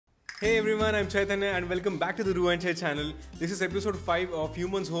Hey everyone, I'm Chaitanya and welcome back to the Ru&Chai channel. This is episode 5 of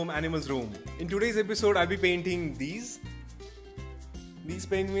Humans Home, Animals Roam. In today's episode, I'll be painting these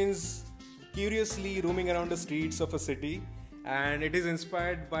penguins curiously roaming around the streets of a city, and it is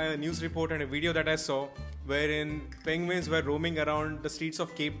inspired by a news report and a video that I saw wherein penguins were roaming around the streets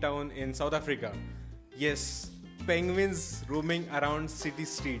of Cape Town in South Africa. Yes, penguins roaming around city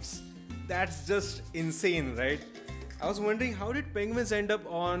streets. That's just insane, right? I was wondering, how did penguins end up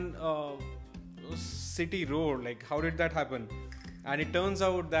on a city road? Like, how did that happen? And it turns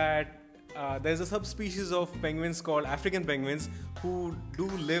out that there's a subspecies of penguins called African penguins who do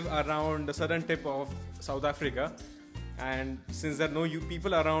live around the southern tip of South Africa. And since there are no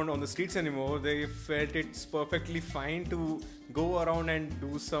people around on the streets anymore, they felt it's perfectly fine to go around and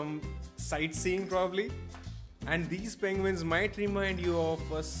do some sightseeing probably. And these penguins might remind you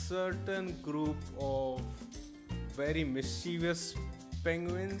of a certain group of very mischievous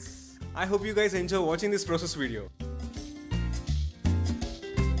penguins. I hope you guys enjoy watching this process video.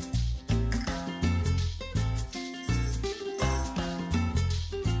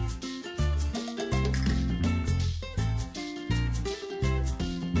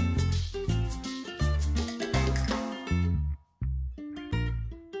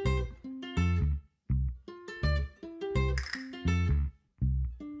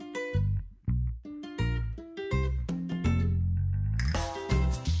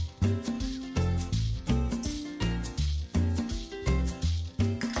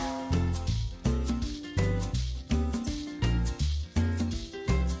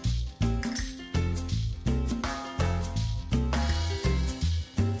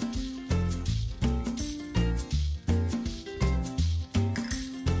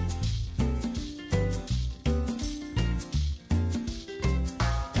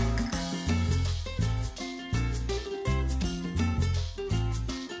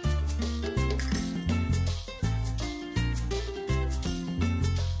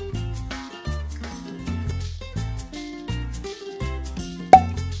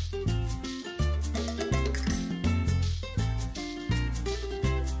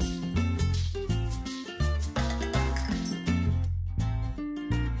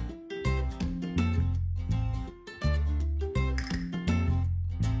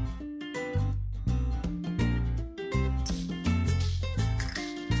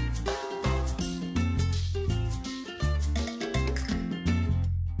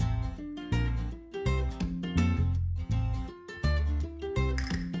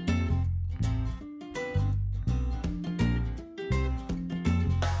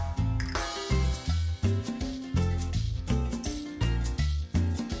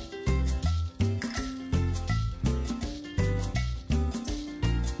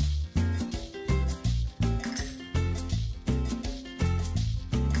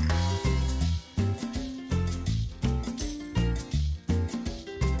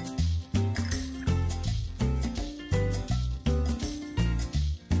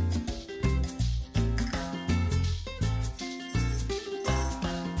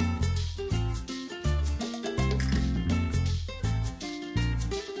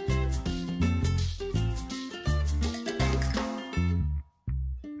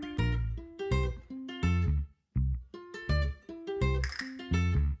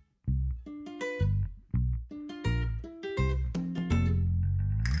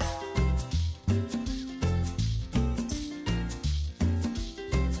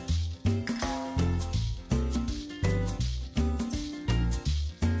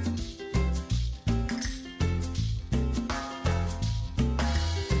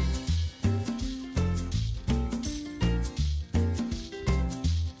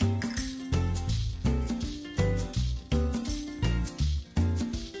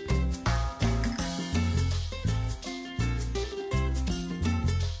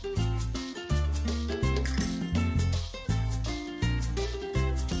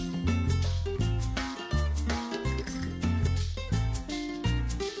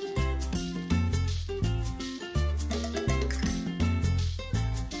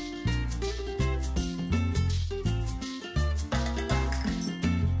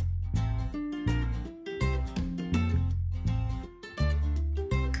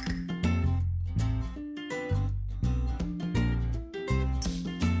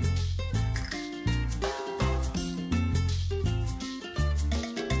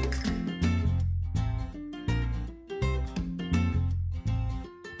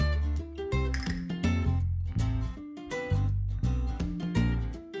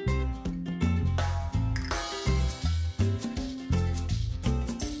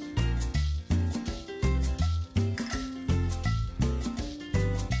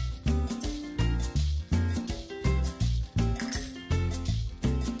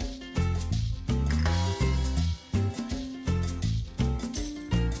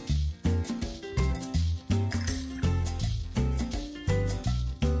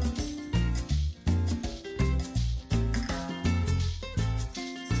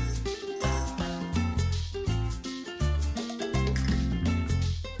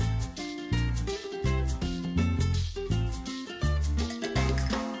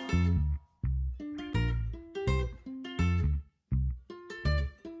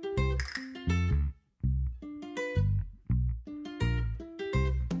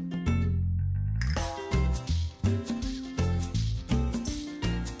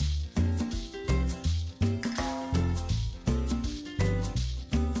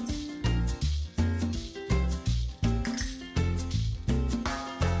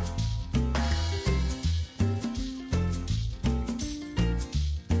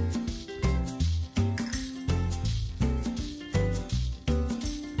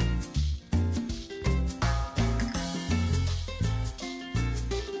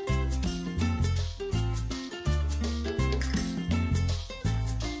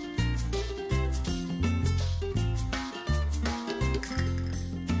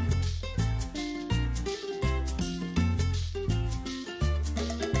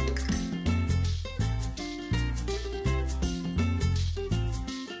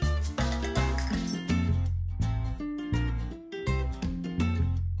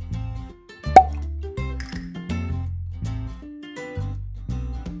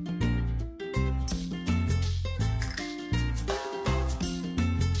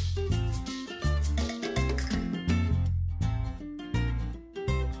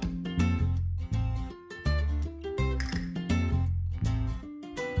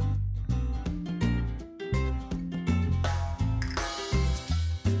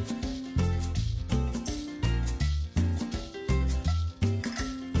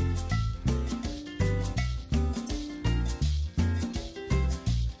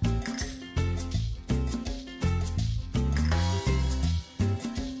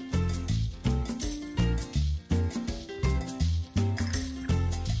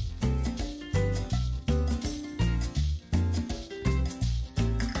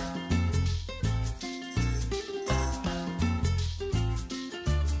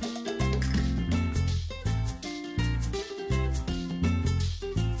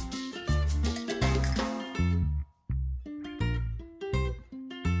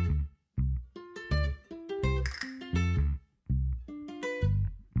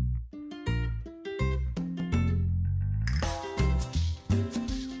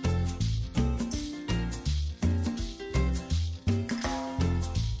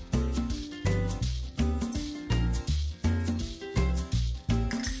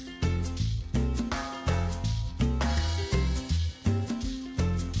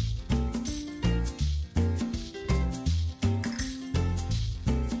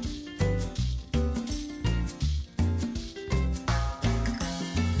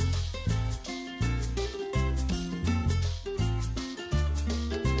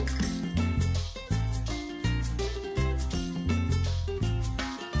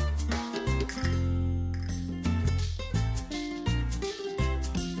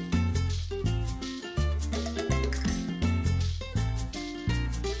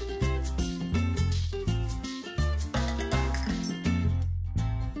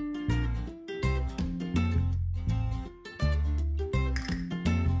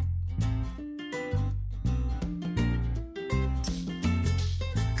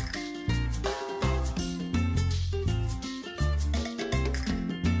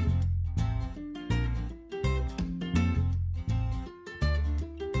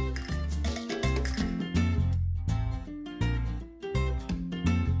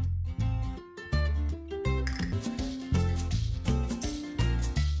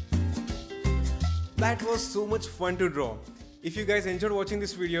 That was so much fun to draw. If you guys enjoyed watching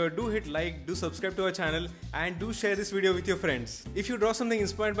this video, do hit like, do subscribe to our channel, and do share this video with your friends. If you draw something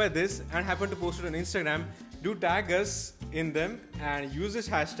inspired by this and happen to post it on Instagram, do tag us in them and use this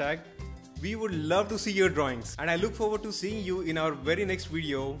hashtag. We would love to see your drawings, and I look forward to seeing you in our very next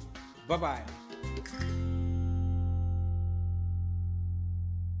video. Bye bye.